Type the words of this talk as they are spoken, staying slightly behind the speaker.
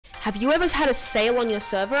Have you ever had a sale on your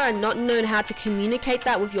server and not known how to communicate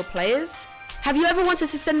that with your players? Have you ever wanted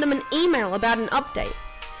to send them an email about an update?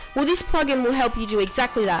 Well, this plugin will help you do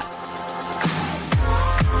exactly that.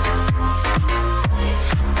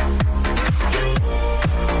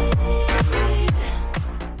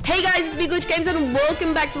 Hey guys, it's Big Glitch Games and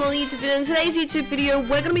welcome back to the YouTube video. In today's YouTube video,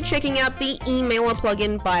 we're going to be checking out the Emailer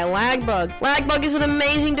plugin by Lagbug. Lagbug is an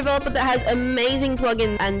amazing developer that has amazing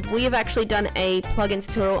plugins, and we have actually done a plugin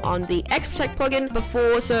tutorial on the X-Protect plugin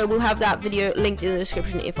before, so we'll have that video linked in the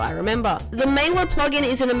description if I remember. The Mailer plugin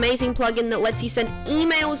is an amazing plugin that lets you send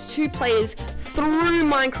emails to players through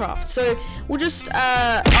Minecraft. So we'll just,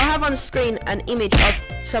 I'll have on screen an image of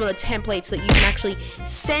some of the templates that you can actually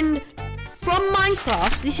send from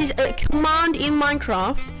Minecraft. This is a command in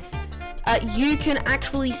Minecraft. You can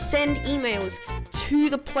actually send emails to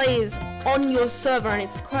the players on your server, and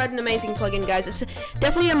it's quite an amazing plugin, guys. It's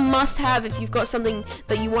definitely a must-have if you've got something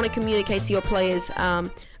that you want to communicate to your players.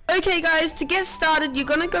 Okay guys, to get started, you're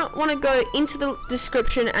gonna want to go into the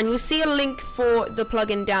description and you'll see a link for the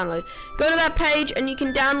plugin download. Go to that page and you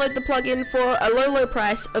can download the plugin for a low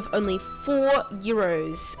price of only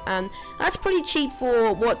 €4. That's pretty cheap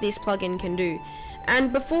for what this plugin can do.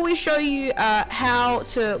 And before we show you how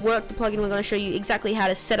to work the plugin, we're going to show you exactly how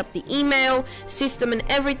to set up the email system and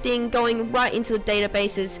everything, going right into the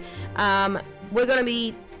databases. We're going to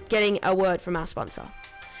be getting a word from our sponsor.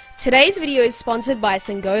 Today's video is sponsored by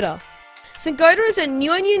SONGODA. SONGODA is a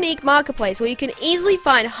new and unique marketplace where you can easily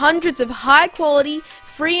find hundreds of high-quality,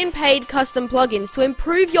 free and paid custom plugins to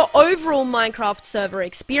improve your overall Minecraft server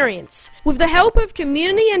experience. With the help of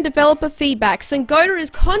community and developer feedback, SONGODA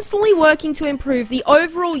is constantly working to improve the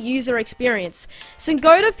overall user experience.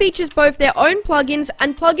 SONGODA features both their own plugins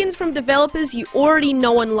and plugins from developers you already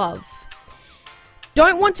know and love.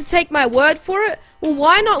 Don't want to take my word for it? Well,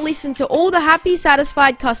 why not listen to all the happy,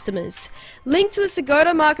 satisfied customers? Link to the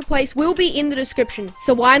SONGODA marketplace will be in the description,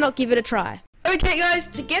 so why not give it a try? Okay guys,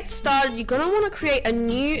 to get started, you're going to want to create a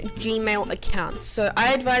new Gmail account. So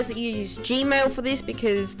I advise that you use Gmail for this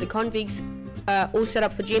because the configs all set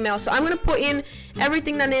up for Gmail. So I'm going to put in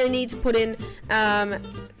everything that I need to put in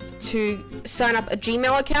to sign up a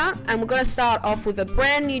Gmail account. And we're going to start off with a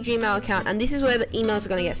brand new Gmail account, and this is where the emails are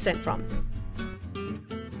going to get sent from.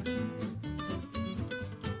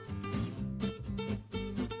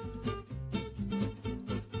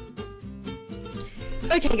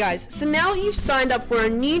 Okay guys, so now you've signed up for a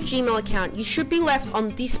new Gmail account, you should be left on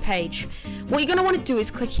this page. What you're going to want to do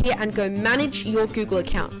is click here and go manage your Google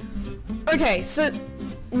account. Okay, so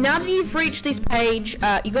now that you've reached this page,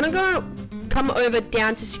 you're going to come over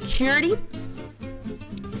down to security.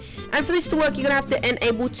 And for this to work, you're going to have to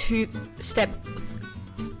enable two-step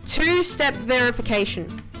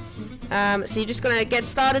verification. So you're just going to get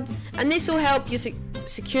started, and this will help your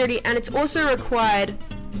security, and it's also required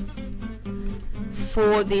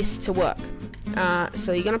for this to work.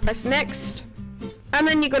 So you're gonna press next, and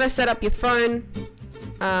then you're gonna set up your phone,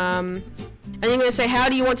 and you're gonna say how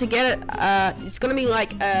do you want to get it. It's gonna be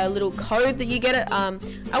like a little code that you get it.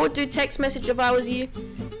 I would do text message if I was you,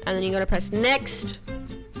 and then you're gonna press next,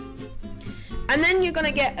 and then you're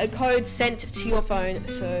gonna get a code sent to your phone.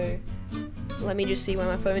 So let me just see where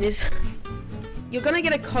my phone is. You're gonna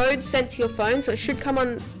get a code sent to your phone, so it should come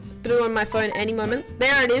through on my phone any moment.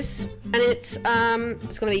 There it is, and it's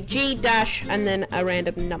gonna be G dash and then a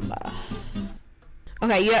random number.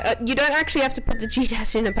 Okay, yeah, you don't actually have to put the G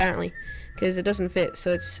dash in apparently, because it doesn't fit.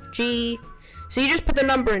 So it's G. So you just put the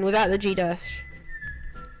number in without the G dash,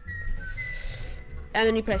 and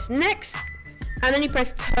then you press next, and then you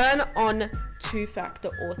press turn on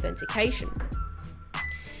two-factor authentication.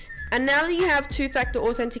 And now that you have two-factor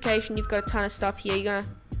authentication, you've got a ton of stuff here. You're gonna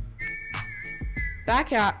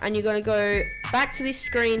back out, and you're going to go back to this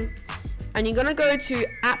screen, and you're going to go to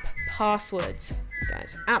app passwords,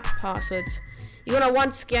 guys. App passwords. You're going to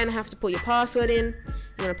once again have to put your password in.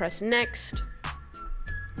 You're going to press next,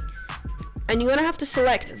 and you're going to have to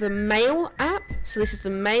select the mail app. So this is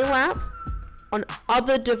the mail app on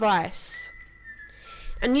other device,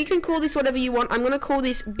 and you can call this whatever you want. I'm going to call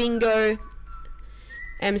this Bingo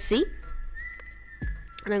MC,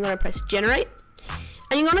 and I'm going to press generate.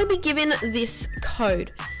 And you're going to be given this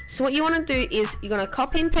code. So what you want to do is you're going to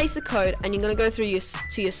copy and paste the code, and you're going to go through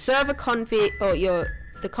to your server config, or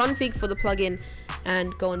the config for the plugin,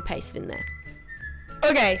 and go and paste it in there.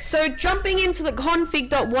 Okay, so jumping into the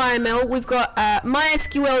config.yml, we've got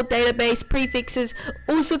MySQL database prefixes,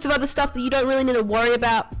 all sorts of other stuff that you don't really need to worry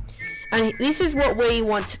about. And this is what we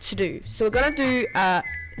want to do. So we're going to do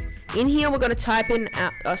in here we're going to type in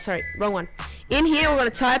our, oh sorry, wrong one. In here we're going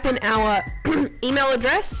to type in our email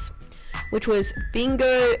address. which was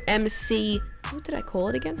bingo MC, what did I call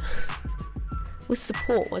it again? It was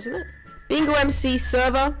support, wasn't it? Bingo MC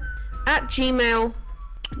server at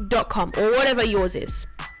gmail.com, or whatever yours is.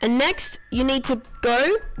 And next you need to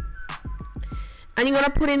go and you're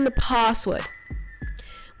going to put in the password,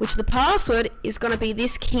 which the password is going to be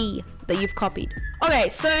this key that you've copied. Okay,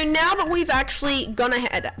 so now that we've actually gone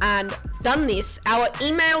ahead and done this, our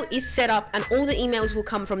email is set up and all the emails will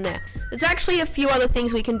come from there. There's actually a few other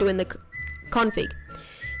things we can do in the config.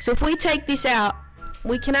 So if we take this out,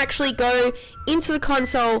 we can actually go into the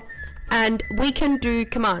console and we can do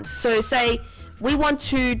commands. So say we want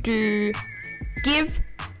to do give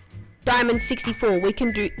diamond 64, we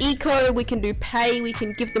can do eco, we can do pay, we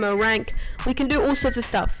can give them a rank, we can do all sorts of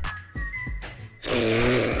stuff.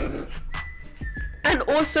 And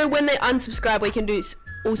also when they unsubscribe, we can do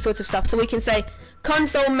all sorts of stuff. So we can say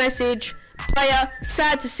console message, player,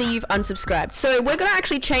 sad to see you've unsubscribed. So we're gonna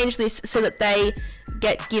actually change this so that they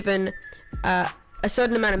get given a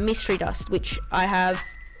certain amount of mystery dust, which I have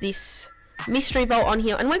this mystery vault on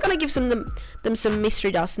here, and we're gonna give them some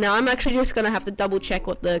mystery dust. Now I'm actually just gonna have to double check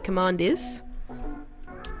what the command is.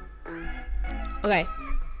 Okay,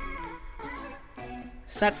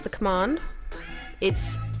 so that's the command.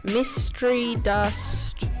 It's mystery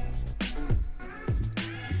dust.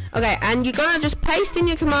 Okay, and you're gonna just paste in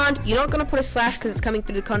your command. You're not gonna put a slash because it's coming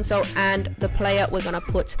through the console, and the player, we're gonna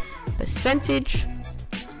put percentage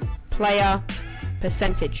player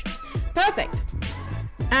percentage. Perfect.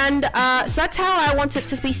 And so that's how I want it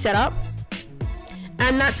to be set up,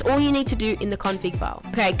 and that's all you need to do in the config file.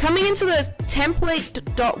 Okay, coming into the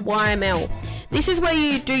template.yml, this is where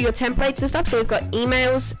you do your templates and stuff. So we've got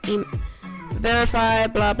emails, verify,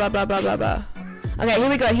 blah blah blah blah blah blah. Okay, here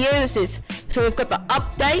we go. Here this is. So we've got the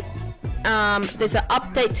update. There's an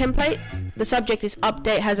update template. The subject is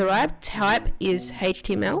update has arrived. Type is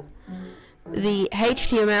HTML. The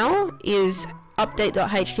HTML is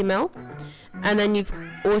update.html. And then you've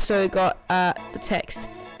also got the text.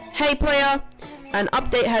 Hey player, an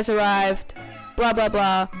update has arrived, blah blah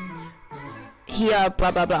blah, here,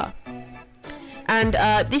 blah blah blah. And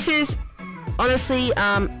this is honestly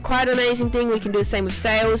quite an amazing thing. We can do the same with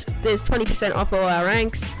sales. There's 20% off all our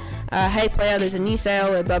ranks. Hey player, there's a new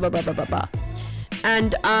sale, blah blah blah blah blah blah.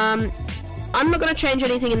 And I'm not going to change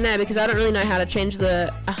anything in there because I don't really know how to change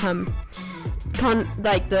the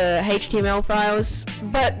the HTML files,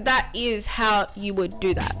 but that is how you would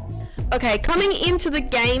do that. Okay, coming into the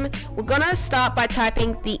game, we're gonna start by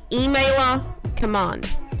typing the emailer command.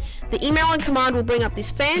 The emailer command will bring up this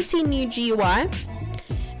fancy new GUI,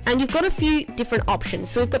 and you've got a few different options.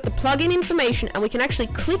 So we've got the plugin information, and we can actually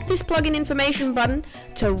click this plugin information button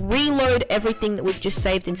to reload everything that we've just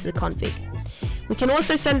saved into the config. We can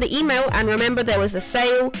also send the email, and remember there was the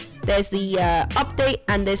sale, there's the update,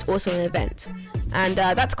 and there's also an event. And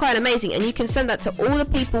that's quite amazing, and you can send that to all the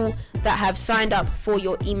people that have signed up for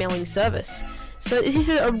your emailing service. So this is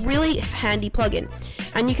a really handy plugin.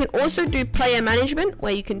 And you can also do player management,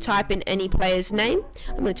 where you can type in any player's name.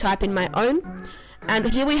 I'm going to type in my own,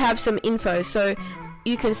 and here we have some info. So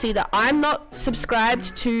you can see that I'm not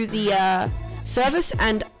subscribed to the service,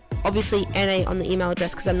 and obviously NA on the email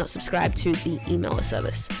address because I'm not subscribed to the emailer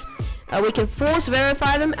service. We can force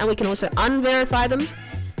verify them, and we can also unverify them.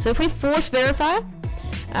 So if we force verify,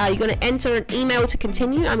 you're going to enter an email to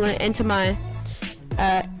continue. I'm going to enter my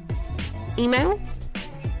email.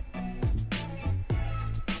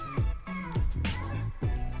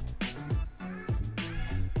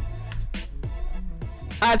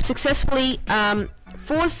 I've successfully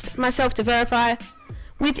forced myself to verify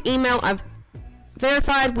with email. I've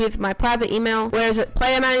verified with my private email. Whereas at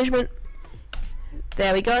player management,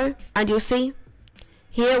 there we go, and you'll see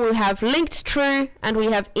here we have linked true and we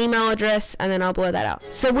have email address, and then I'll blur that out.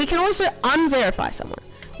 So we can also unverify someone,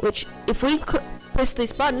 which if we press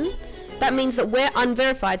this button, that means that we're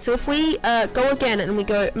unverified. So if we go again and we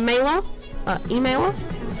go mailer, emailer,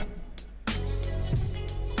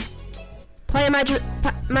 player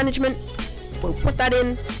management, we'll put that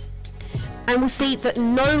in, and we'll see that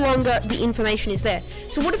no longer the information is there.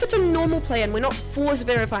 So what if it's a normal player and we're not force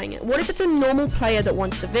verifying it? What if it's a normal player that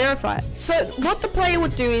wants to verify it? So what the player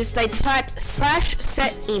would do is they type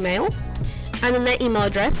 /set email and then their email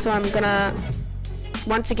address. So I'm gonna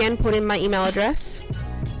once again put in my email address.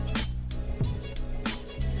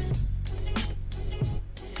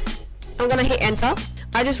 I'm gonna hit enter.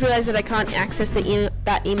 I just realized that I can't access that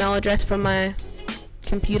email address from my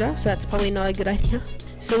computer, so that's probably not a good idea.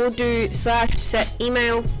 So we'll do /set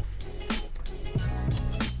email,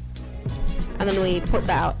 and then we put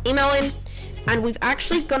that email in, and we've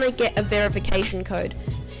actually gonna get a verification code.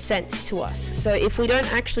 sent to us. So if we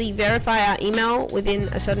don't actually verify our email within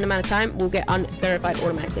a certain amount of time, we'll get unverified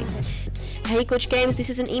automatically. Hey Glitch Games, this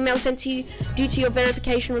is an email sent to you due to your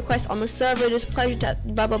verification request on the server. It is a pleasure to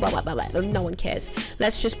blah blah blah blah blah blah. No one cares.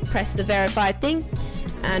 Let's just press the verified thing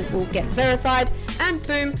and we'll get verified, and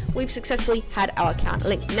boom, we've successfully had our account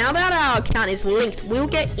linked. Now that our account is linked, we'll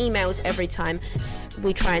get emails every time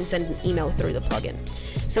we try and send an email through the plugin.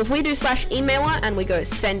 So if we do /emailer and we go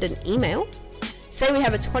send an email, say we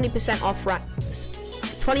have a 20% off rank,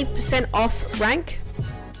 20% off rank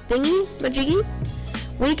thingy majiggy,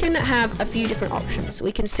 we can have a few different options.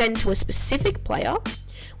 We can send to a specific player,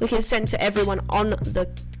 we can send to everyone on the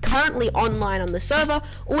currently online on the server,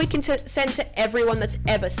 or we can send to everyone that's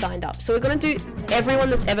ever signed up. So we're going to do everyone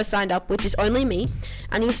that's ever signed up, which is only me,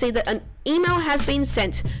 and you'll see that an email has been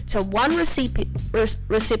sent to one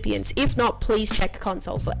recipient. If not, please check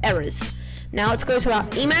console for errors. Now let's go to our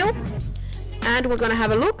email and we're going to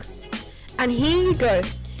have a look, and here you go,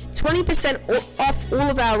 20% off all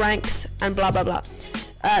of our ranks and blah blah blah.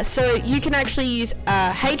 So you can actually use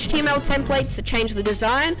HTML templates to change the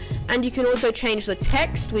design, and you can also change the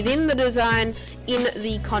text within the design in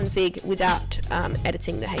the config without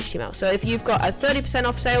editing the HTML. So if you've got a 30%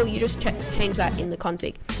 off sale, you just change that in the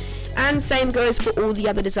config. And same goes for all the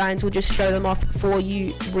other designs. We'll just show them off for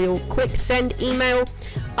you real quick. Send email,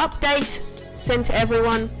 update, send to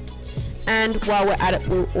everyone, and while we're at it,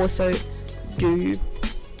 we'll also do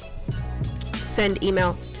send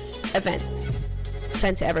email event.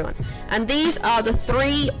 Sent to everyone. And these are the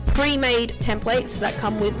 3 pre-made templates that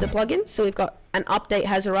come with the plugin. So we've got an update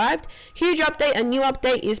has arrived, huge update, a new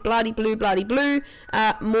update is bloody blue,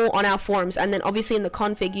 more on our forums, and then obviously in the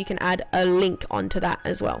config you can add a link onto that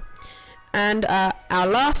as well. And our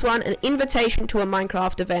last one, an invitation to a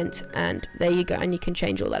Minecraft event, and there you go, and you can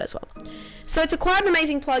change all that as well. So it's quite an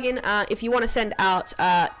amazing plugin if you want to send out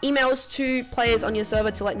emails to players on your server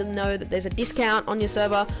to let them know that there's a discount on your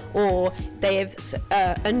server, or they have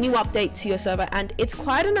a new update to your server, and it's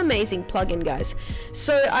quite an amazing plugin, guys.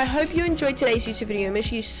 So I hope you enjoyed today's YouTube video. Make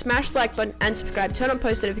sure you smash the like button and subscribe, turn on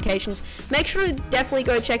post notifications. Make sure to definitely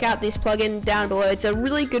go check out this plugin down below. It's a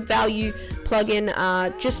really good value plugin.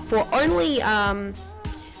 Just for only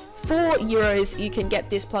 €4 you can get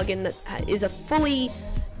this plugin that is a fully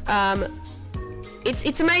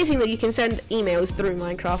it's amazing that you can send emails through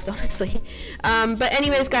Minecraft, honestly. But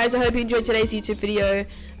anyways, guys, I hope you enjoyed today's YouTube video.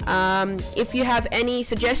 If you have any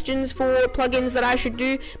suggestions for plugins that I should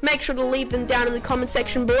do, make sure to leave them down in the comment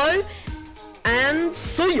section below, and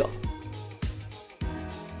see ya!